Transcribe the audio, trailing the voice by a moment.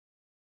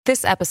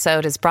This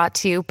episode is brought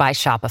to you by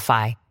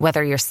Shopify.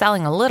 Whether you're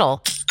selling a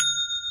little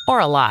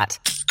or a lot,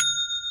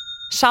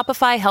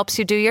 Shopify helps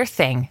you do your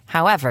thing,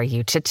 however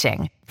you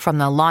cha-ching. From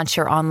the launch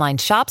your online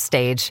shop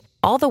stage,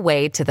 all the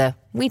way to the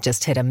we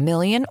just hit 1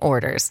 million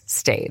orders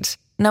stage.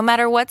 No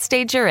matter what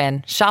stage you're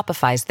in,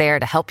 Shopify's there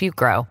to help you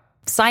grow.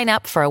 Sign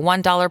up for a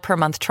 $1 per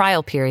month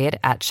trial period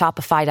at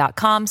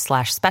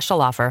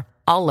shopify.com/special offer,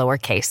 all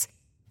lowercase.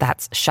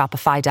 That's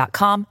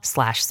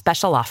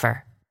shopify.com/special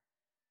offer.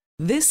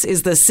 This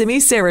is the Simi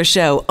Sara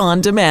Show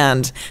on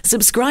demand.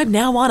 Subscribe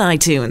now on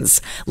iTunes.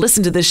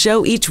 Listen to the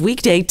show each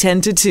weekday 10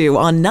 to 2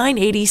 on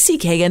 980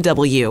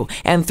 CKNW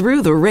and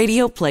through the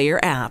Radio Player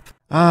app.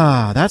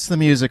 Ah, that's the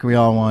music we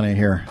all want to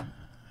hear.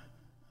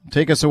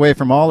 Take us away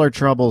from all our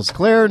troubles.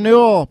 Claire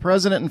Newell,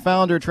 president and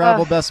founder,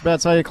 Travel Best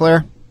Bets. How are you,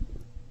 Claire?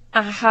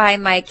 Hi,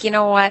 Mike. You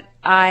know what?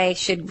 I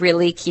should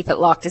really keep it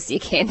locked to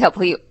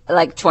CKNW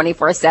like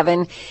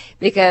 24/7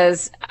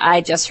 because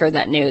I just heard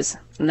that news.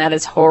 And that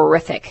is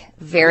horrific.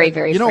 Very,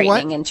 very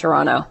frightening in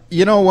Toronto.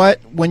 You know what?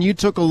 When you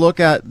took a look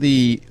at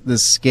the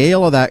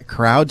scale of that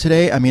crowd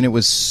today, I mean, it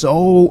was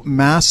so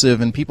massive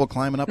and people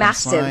climbing up on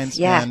signs.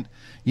 Yeah. And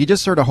you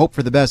just sort of hope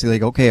for the best. You're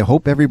like, okay, I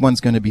hope everyone's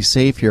going to be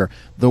safe here.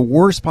 The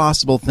worst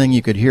possible thing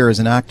you could hear is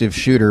an active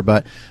shooter.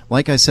 But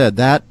like I said,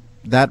 that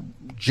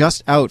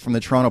just out from the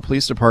Toronto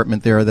Police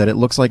Department there that it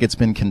looks like it's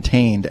been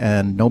contained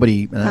and no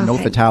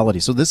fatality.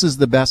 So this is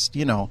the best,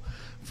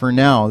 for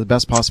now, the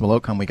best possible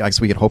outcome we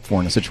could hope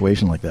for in a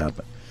situation like that.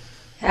 But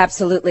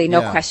absolutely,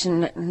 no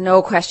question,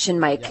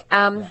 Mike.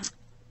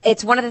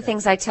 It's one of the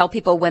things I tell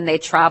people when they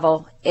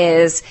travel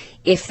is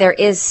if there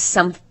is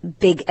some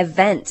big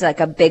event, like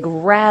a big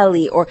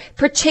rally, or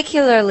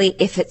particularly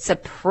if it's a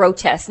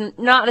protest,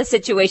 not a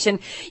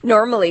situation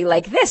normally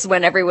like this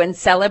when everyone's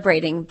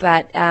celebrating,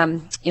 but,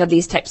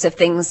 these types of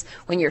things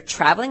when you're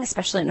traveling,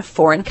 especially in a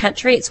foreign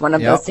country, it's one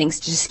of those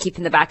things to just keep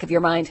in the back of your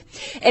mind.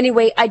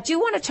 Anyway, I do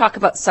want to talk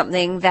about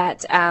something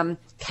that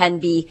can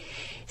be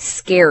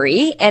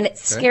scary, and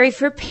it's scary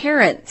for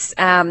parents.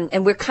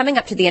 And we're coming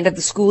up to the end of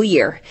the school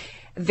year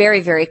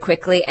very, very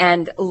quickly,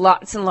 and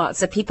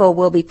lots of people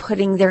will be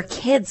putting their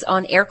kids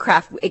on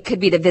aircraft. It could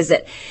be to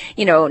visit,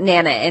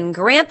 Nana and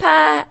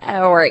Grandpa,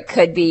 or it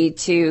could be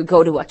to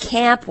go to a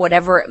camp,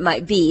 whatever it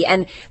might be.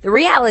 And the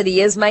reality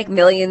is, Mike,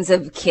 millions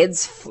of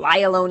kids fly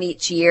alone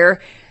each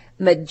year,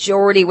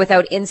 majority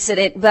without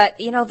incident. But,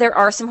 there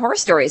are some horror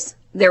stories.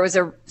 There was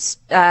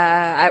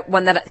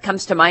one that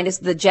comes to mind is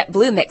the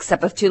JetBlue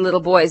mix-up of two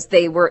little boys.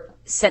 They were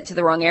sent to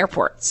the wrong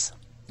airports.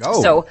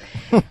 Oh. So...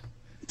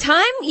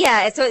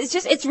 So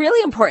it's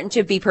really important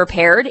to be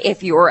prepared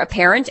if you're a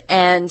parent.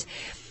 And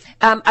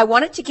I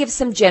wanted to give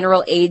some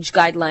general age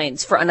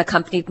guidelines for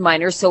unaccompanied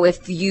minors. So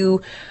if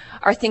you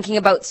are thinking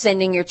about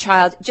sending your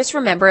child, just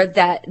remember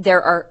that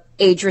there are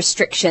age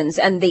restrictions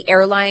and the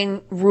airline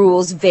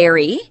rules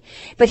vary.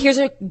 But here's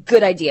a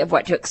good idea of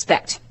what to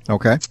expect.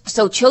 Okay.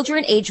 So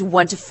children age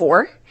 1 to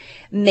 4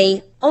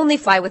 may only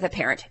fly with a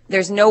parent.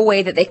 There's no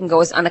way that they can go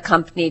as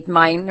unaccompanied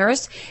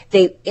minors.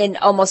 In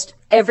almost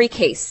every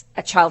case,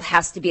 a child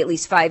has to be at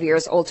least 5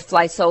 years old to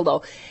fly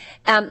solo.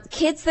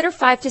 Kids that are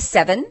 5 to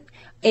 7,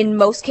 in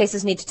most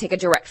cases, need to take a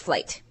direct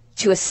flight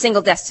to a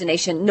single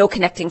destination, no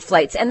connecting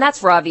flights. And that's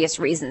for obvious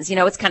reasons.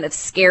 It's kind of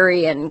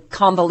scary and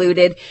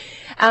convoluted.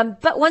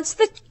 But once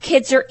the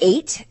kids are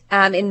 8,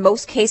 in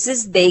most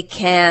cases, they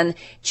can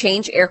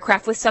change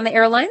aircraft with some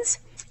airlines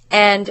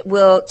and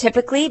will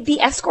typically be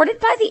escorted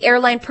by the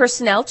airline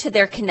personnel to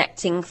their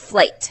connecting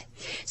flight.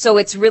 So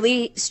it's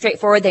really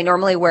straightforward. They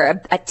normally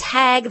wear a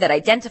tag that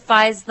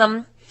identifies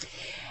them.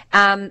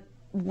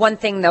 One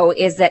thing, though,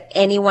 is that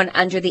anyone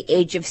under the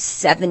age of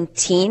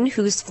 17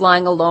 who's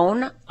flying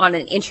alone on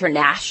an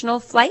international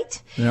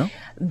flight,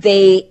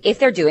 if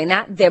they're doing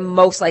that, they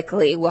most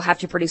likely will have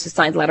to produce a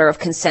signed letter of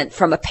consent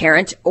from a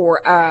parent or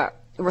a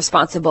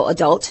responsible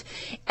adult.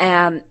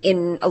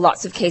 In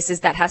lots of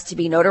cases, that has to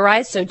be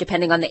notarized. So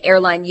depending on the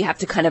airline, you have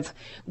to kind of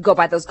go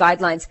by those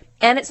guidelines.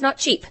 And it's not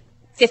cheap.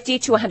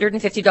 $50 to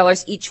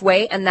 $150 each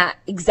way, and that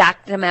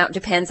exact amount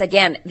depends,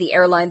 again, the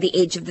airline, the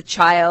age of the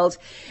child,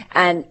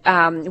 and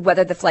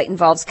whether the flight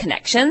involves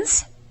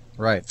connections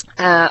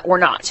or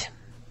not.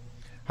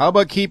 How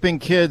about keeping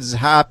kids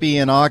happy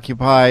and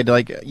occupied?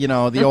 Like,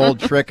 the old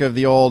trick of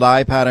the old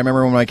iPad. I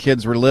remember when my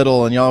kids were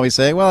little, and you always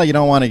say, well, you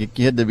don't want a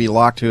kid to be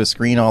locked to a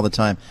screen all the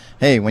time.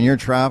 Hey, when you're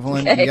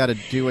traveling, you got to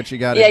do what you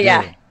got to do.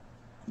 Yeah.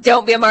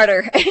 Don't be a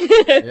martyr.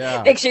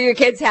 Make sure your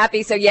kid's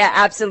happy. So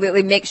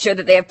absolutely. Make sure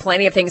that they have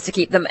plenty of things to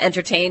keep them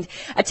entertained.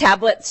 A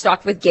tablet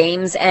stocked with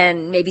games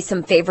and maybe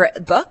some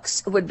favorite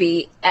books would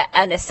be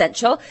an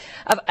essential,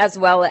 as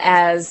well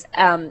as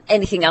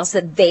anything else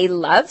that they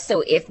love.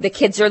 So if the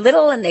kids are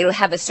little and they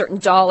have a certain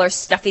doll or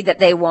stuffy that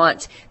they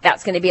want,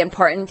 that's going to be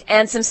important.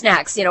 And some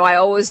snacks. I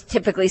always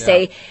typically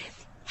say,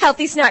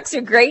 healthy snacks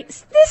are great.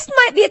 This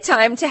might be a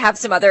time to have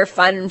some other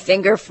fun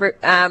finger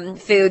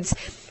foods.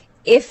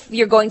 If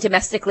you're going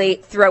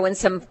domestically, throw in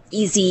some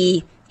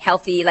easy,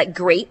 healthy, like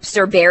grapes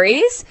or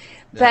berries.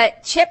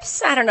 But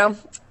chips, I don't know.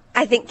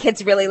 I think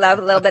kids really love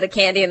a little bit of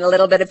candy and a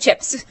little bit of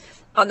chips.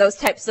 on those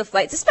types of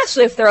flights,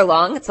 especially if they're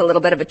long. It's a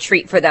little bit of a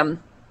treat for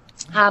them.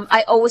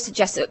 I always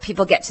suggest that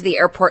people get to the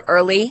airport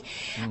early.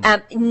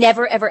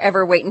 Never, ever,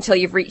 ever wait until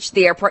you've reached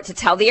the airport to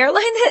tell the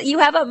airline that you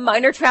have a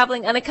minor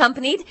traveling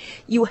unaccompanied.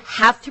 You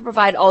have to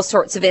provide all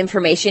sorts of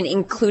information,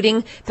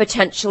 including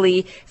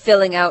potentially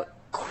filling out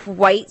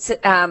quite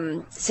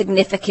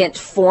significant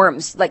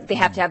forms. Like they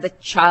have to have the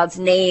child's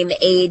name,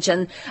 age,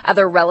 and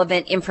other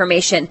relevant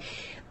information.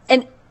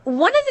 And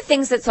one of the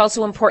things that's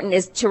also important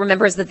is to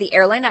remember is that the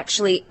airline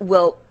actually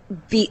will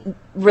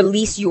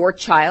release your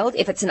child,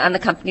 if it's an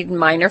unaccompanied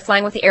minor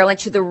flying with the airline,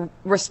 to the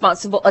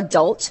responsible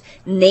adult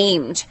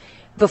named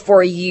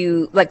before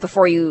you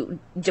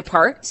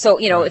depart. So,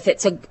 if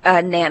it's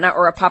a nana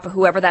or a papa,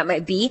 whoever that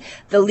might be,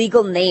 the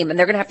legal name, and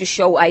they're going to have to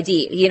show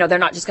ID. They're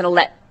not just going to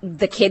let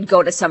the kid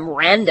go to some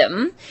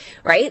random,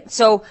 right?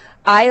 So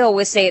I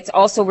always say it's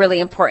also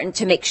really important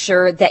to make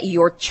sure that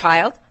your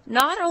child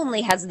not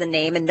only has the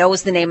name and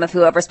knows the name of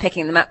whoever's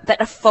picking them up,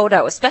 but a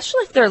photo,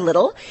 especially if they're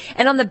little.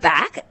 And on the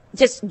back,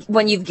 just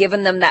when you've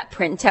given them that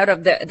printout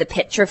of the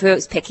picture of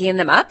who's picking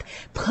them up,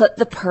 put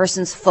the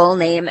person's full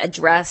name,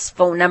 address,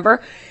 phone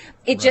number.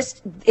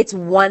 It's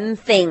one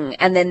thing,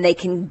 and then they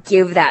can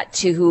give that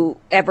to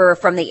whoever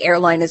from the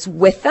airline is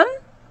with them.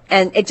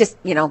 And it just,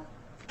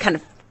 kind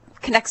of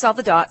connects all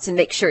the dots and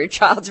makes sure your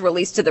child's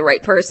released to the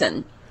right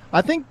person.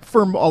 I think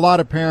for a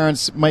lot of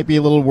parents it might be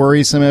a little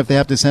worrisome if they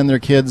have to send their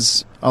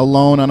kids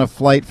alone on a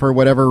flight for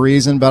whatever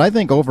reason. But I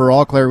think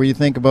overall, Claire, when you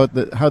think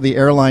about how the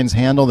airlines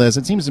handle this,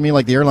 it seems to me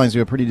like the airlines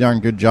do a pretty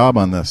darn good job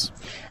on this.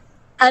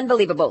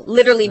 Unbelievable.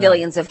 Literally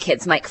millions of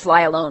kids might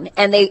fly alone.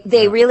 And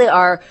they really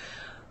are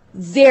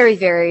very,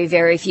 very,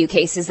 very few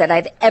cases that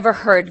I've ever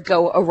heard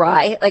go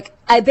awry. Like,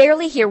 I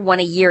barely hear one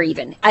a year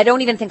even. I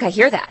don't even think I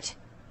hear that.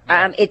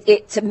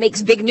 It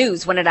makes big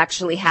news when it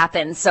actually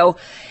happens. So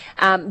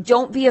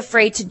don't be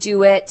afraid to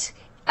do it.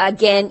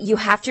 Again, you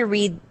have to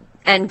read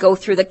and go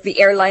through the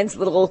airline's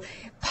little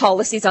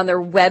policies on their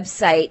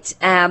website.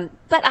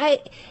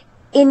 But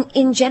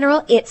in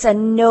general, it's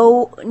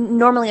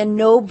normally a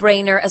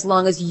no-brainer as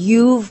long as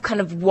you've kind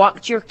of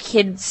walked your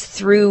kids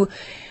through,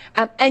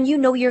 and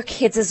your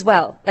kids as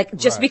well. Like,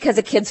 just because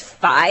a kid's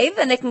 5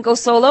 and they can go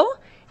solo,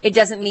 it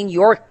doesn't mean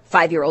your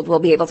 5-year-old will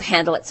be able to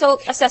handle it. So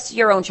assess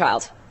your own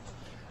child.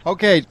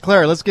 Okay,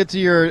 Claire, let's get to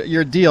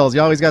your deals.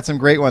 You always got some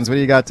great ones. What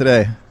do you got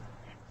today?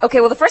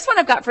 Okay, well, the first one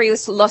I've got for you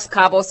is Los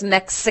Cabos,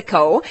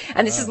 Mexico,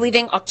 and this is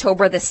leaving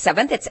October the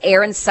 7th. It's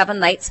air and 7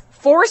 nights,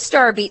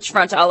 4-star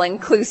beachfront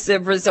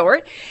all-inclusive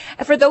resort.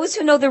 And for those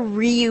who know the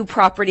Riu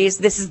properties,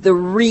 this is the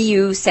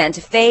Riu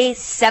Santa Fe,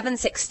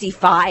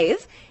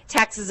 $765,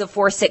 taxes of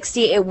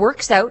 $460. It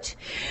works out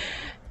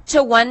to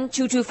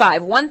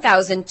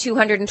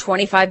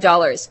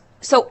 $1,225.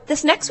 So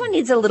this next one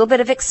needs a little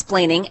bit of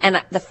explaining,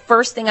 and the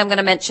first thing I'm going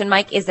to mention,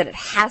 Mike, is that it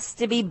has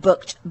to be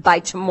booked by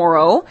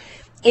tomorrow.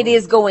 It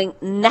is going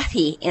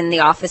nutty in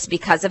the office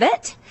because of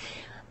it,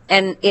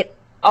 and it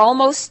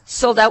almost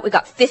sold out. We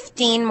got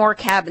 15 more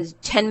cabins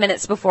 10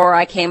 minutes before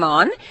I came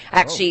on. I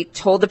actually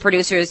told the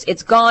producers,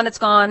 it's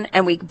gone,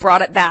 and we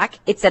brought it back.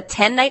 It's a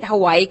 10-night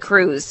Hawaii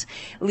cruise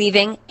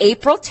leaving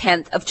April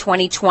 10th of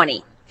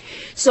 2020.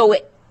 So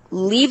it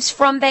leaves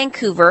from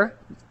Vancouver,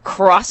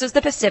 crosses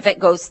the Pacific,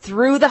 goes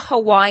through the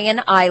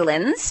Hawaiian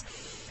Islands,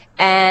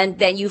 and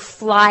then you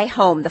fly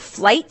home. The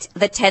flight,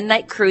 the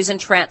 10-night cruise, and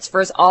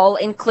transfers all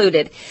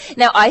included.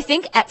 Now, I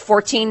think at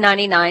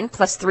 $14.99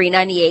 plus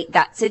 $3.98,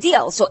 that's a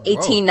deal. So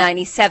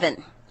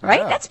 $18.97, right?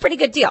 Yeah. That's a pretty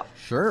good deal.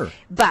 Sure.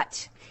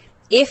 But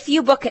if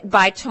you book it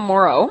by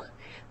tomorrow,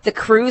 the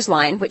cruise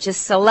line, which is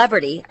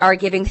Celebrity, are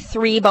giving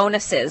 3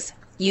 bonuses.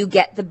 You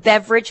get the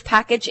beverage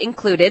package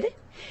included,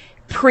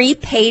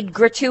 prepaid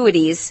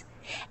gratuities,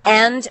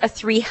 and a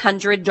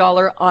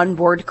 $300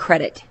 onboard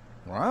credit.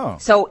 Wow.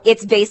 So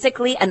it's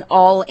basically an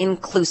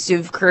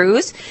all-inclusive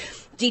cruise.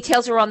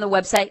 Details are on the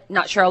website.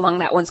 Not sure how long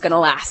that one's going to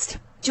last.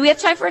 Do we have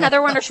time for another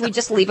one, or should we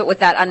just leave it with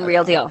that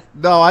unreal deal?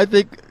 No, I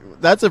think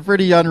that's a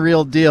pretty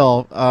unreal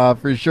deal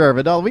for sure.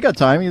 But no, we got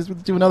time. Let's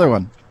do another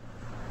one.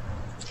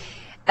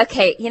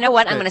 Okay, you know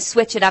what? I'm going to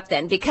switch it up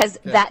then, because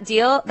that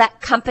deal, that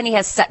company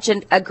has such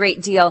a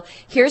great deal.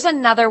 Here's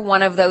another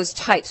one of those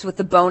types with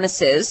the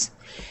bonuses.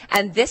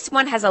 And this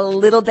one has a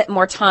little bit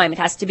more time. It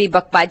has to be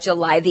booked by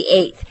July the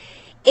 8th.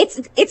 It's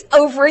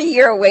over a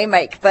year away,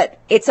 Mike, but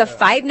it's a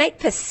 5-night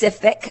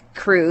Pacific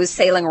cruise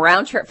sailing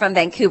round trip from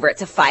Vancouver.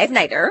 It's a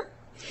 5-nighter.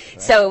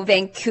 So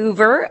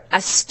Vancouver,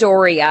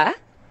 Astoria,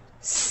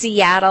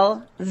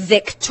 Seattle,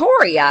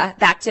 Victoria,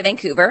 back to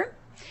Vancouver.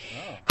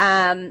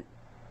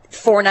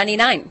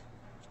 $4.99.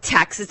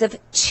 Taxes of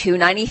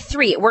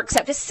 $2.93. It works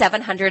up to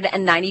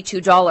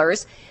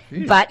 $792.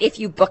 But if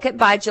you book it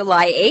by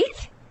July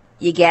 8th,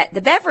 you get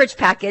the beverage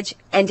package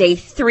and a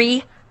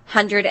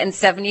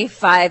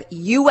 $375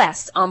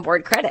 US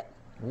onboard credit.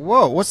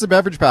 Whoa, what's the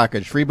beverage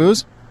package? Free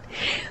booze?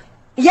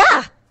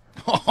 Yeah.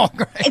 Oh,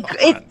 great.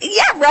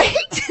 Yeah,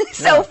 right?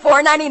 So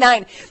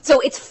 $4.99. So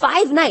it's a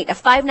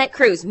 5-night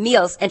cruise,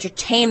 meals,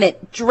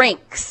 entertainment,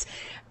 drinks.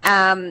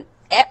 And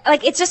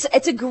like,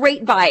 it's a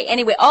great buy.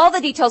 Anyway, all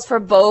the details for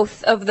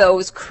both of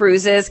those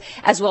cruises,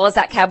 as well as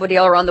that Cabo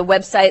deal, are on the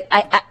website.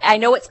 I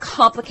know it's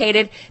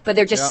complicated, but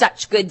they're just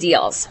such good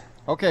deals.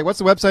 Okay, what's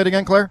the website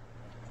again, Claire?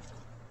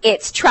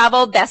 It's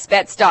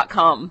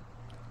travelbestbets.com.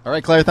 All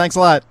right, Claire, thanks a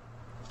lot.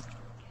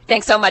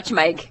 Thanks so much,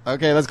 Mike.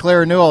 Okay, that's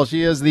Claire Newell.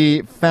 She is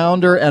the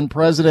founder and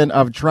president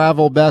of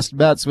Travel Best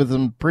Bets with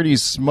some pretty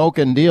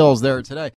smoking deals there today.